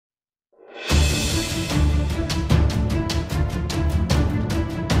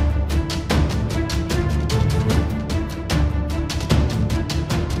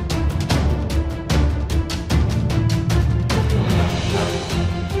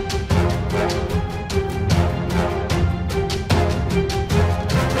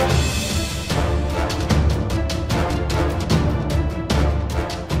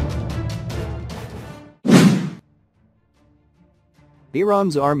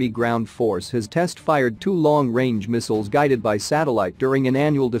Iran's Army Ground Force has test-fired 2 long-range missiles guided by satellite during an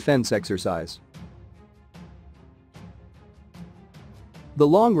annual defense exercise. The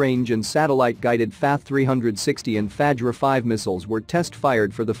long-range and satellite-guided Fath-360 and Fajr-5 missiles were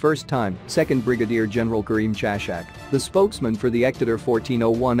test-fired for the first time, 2nd Brigadier General Karim Chashak, the spokesman for the Iqtidar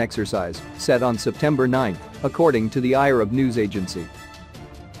 1401 exercise, said on September 9, according to the IRIB news agency.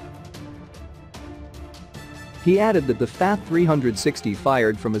 He added that the Fath-360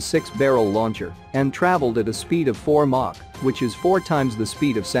 fired from a 6-barrel launcher and traveled at a speed of 4 Mach, which is 4 times the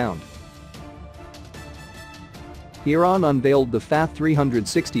speed of sound. Iran unveiled the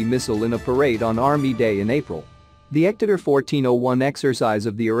Fath-360 missile in a parade on Army Day in April. The Iqtidar 1401 exercise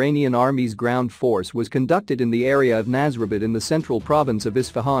of the Iranian Army's ground force was conducted in the area of Nasrabad in the central province of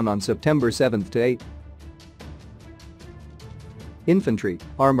Isfahan on September 7 to 8. Infantry,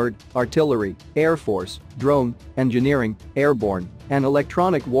 armored, artillery, air force, drone, engineering, airborne, and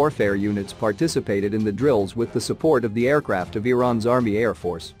electronic warfare units participated in the drills with the support of the aircraft of Iran's Army Air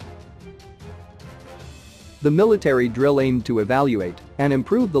Force. The military drill aimed to evaluate and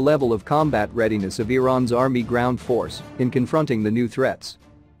improve the level of combat readiness of Iran's Army ground force in confronting the new threats.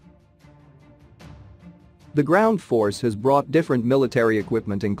 The ground force has brought different military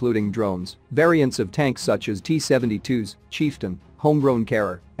equipment including drones, variants of tanks such as T-72s, Chieftain, homegrown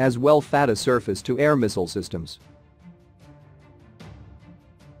Carrier, as well Fatah surface-to-air missile systems.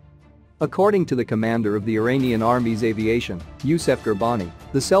 According to the commander of the Iranian Army's aviation, Yousef Ghurbani,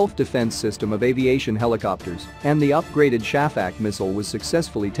 the self-defense system of aviation helicopters and the upgraded Shafaq missile was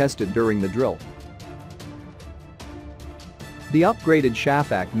successfully tested during the drill. The upgraded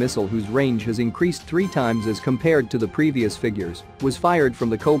Shafaq missile, whose range has increased 3 times as compared to the previous figures, was fired from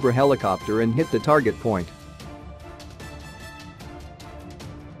the Cobra helicopter and hit the target point.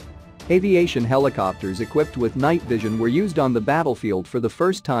 Aviation helicopters equipped with night vision were used on the battlefield for the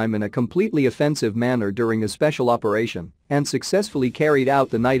first time in a completely offensive manner during a special operation and successfully carried out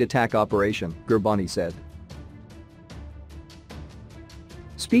the night attack operation, Ghurbani said.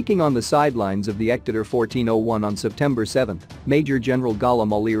 Speaking on the sidelines of the Iqtidar 1401 on September 7, Major General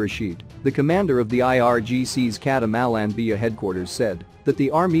Ghulam Ali Rashid, the commander of the IRGC's Khatam al-Anbiya headquarters, said that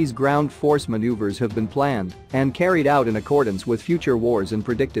the Army's ground force maneuvers have been planned and carried out in accordance with future wars and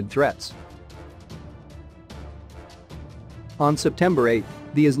predicted threats. On September 8,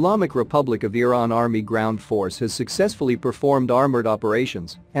 the Islamic Republic of Iran Army Ground Force has successfully performed armored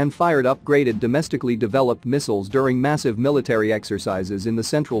operations and fired upgraded domestically developed missiles during massive military exercises in the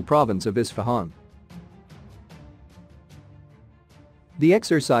central province of Isfahan. The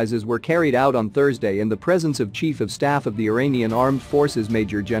exercises were carried out on Thursday in the presence of Chief of Staff of the Iranian Armed Forces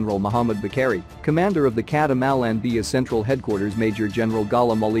Major General Mohammad Bagheri, Commander of the Khatam al-Anbiya Central Headquarters Major General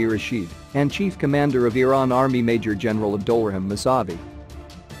Ghulam Ali Rashid, and Chief Commander of Iran Army Major General Abdolrahim Mousavi.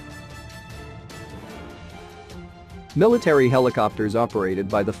 Military helicopters operated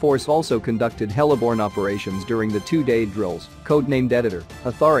by the force also conducted heliborne operations during the 2-day drills, codenamed Editor,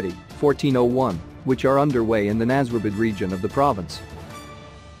 Authority, 1401, which are underway in the Nasrabad region of the province.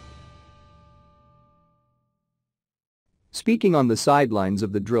 Speaking on the sidelines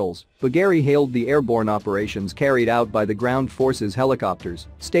of the drills, Bagheri hailed the airborne operations carried out by the ground forces helicopters,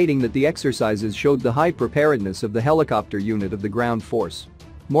 stating that the exercises showed the high preparedness of the helicopter unit of the ground force.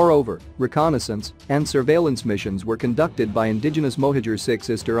 Moreover, reconnaissance and surveillance missions were conducted by indigenous Mohajer 6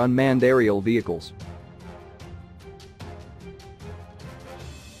 sister unmanned aerial vehicles.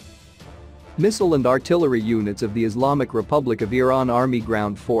 Missile and artillery units of the Islamic Republic of Iran Army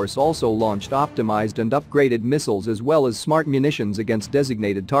Ground Force also launched optimized and upgraded missiles as well as smart munitions against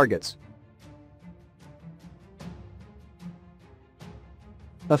designated targets.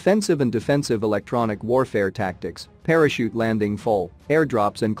 Offensive and defensive electronic warfare tactics, parachute landing fall,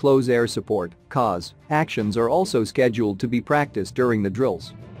 airdrops and close air support, CAS, actions are also scheduled to be practiced during the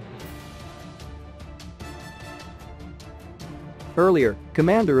drills. Earlier,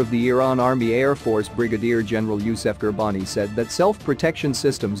 Commander of the Iran Army Air Force Brigadier General Yousef Ghurbani said that self-protection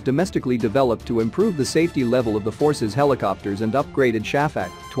systems domestically developed to improve the safety level of the force's helicopters and upgraded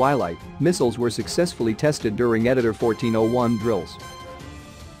Shafaq, Twilight, missiles were successfully tested during Iqtidar 1401 drills.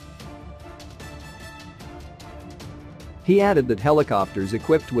 He added that helicopters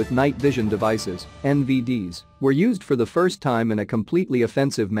equipped with night vision devices, NVDs, were used for the first time in a completely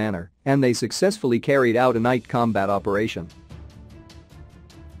offensive manner, and they successfully carried out a night combat operation.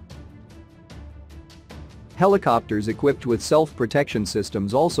 Helicopters equipped with self-protection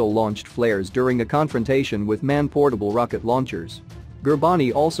systems also launched flares during a confrontation with man-portable rocket launchers.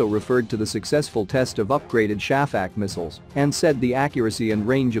 Ghurbani also referred to the successful test of upgraded Shafaq missiles and said the accuracy and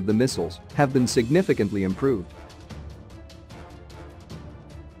range of the missiles have been significantly improved.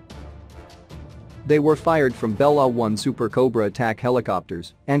 They were fired from Bella-1 Super Cobra attack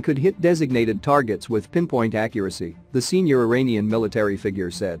helicopters and could hit designated targets with pinpoint accuracy, the senior Iranian military figure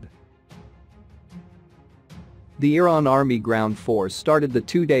said. The Iran Army Ground Force started the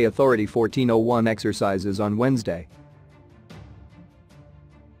two-day Authority 1401 exercises on Wednesday.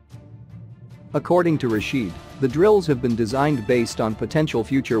 According to Rashid, the drills have been designed based on potential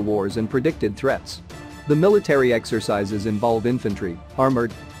future wars and predicted threats. The military exercises involve infantry,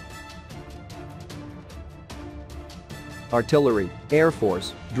 armored, artillery, air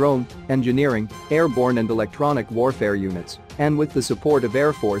force, drone, engineering, airborne and electronic warfare units, and with the support of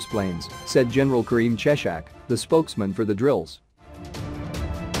Air Force planes, said General Karim Chashak, the spokesman for the drills.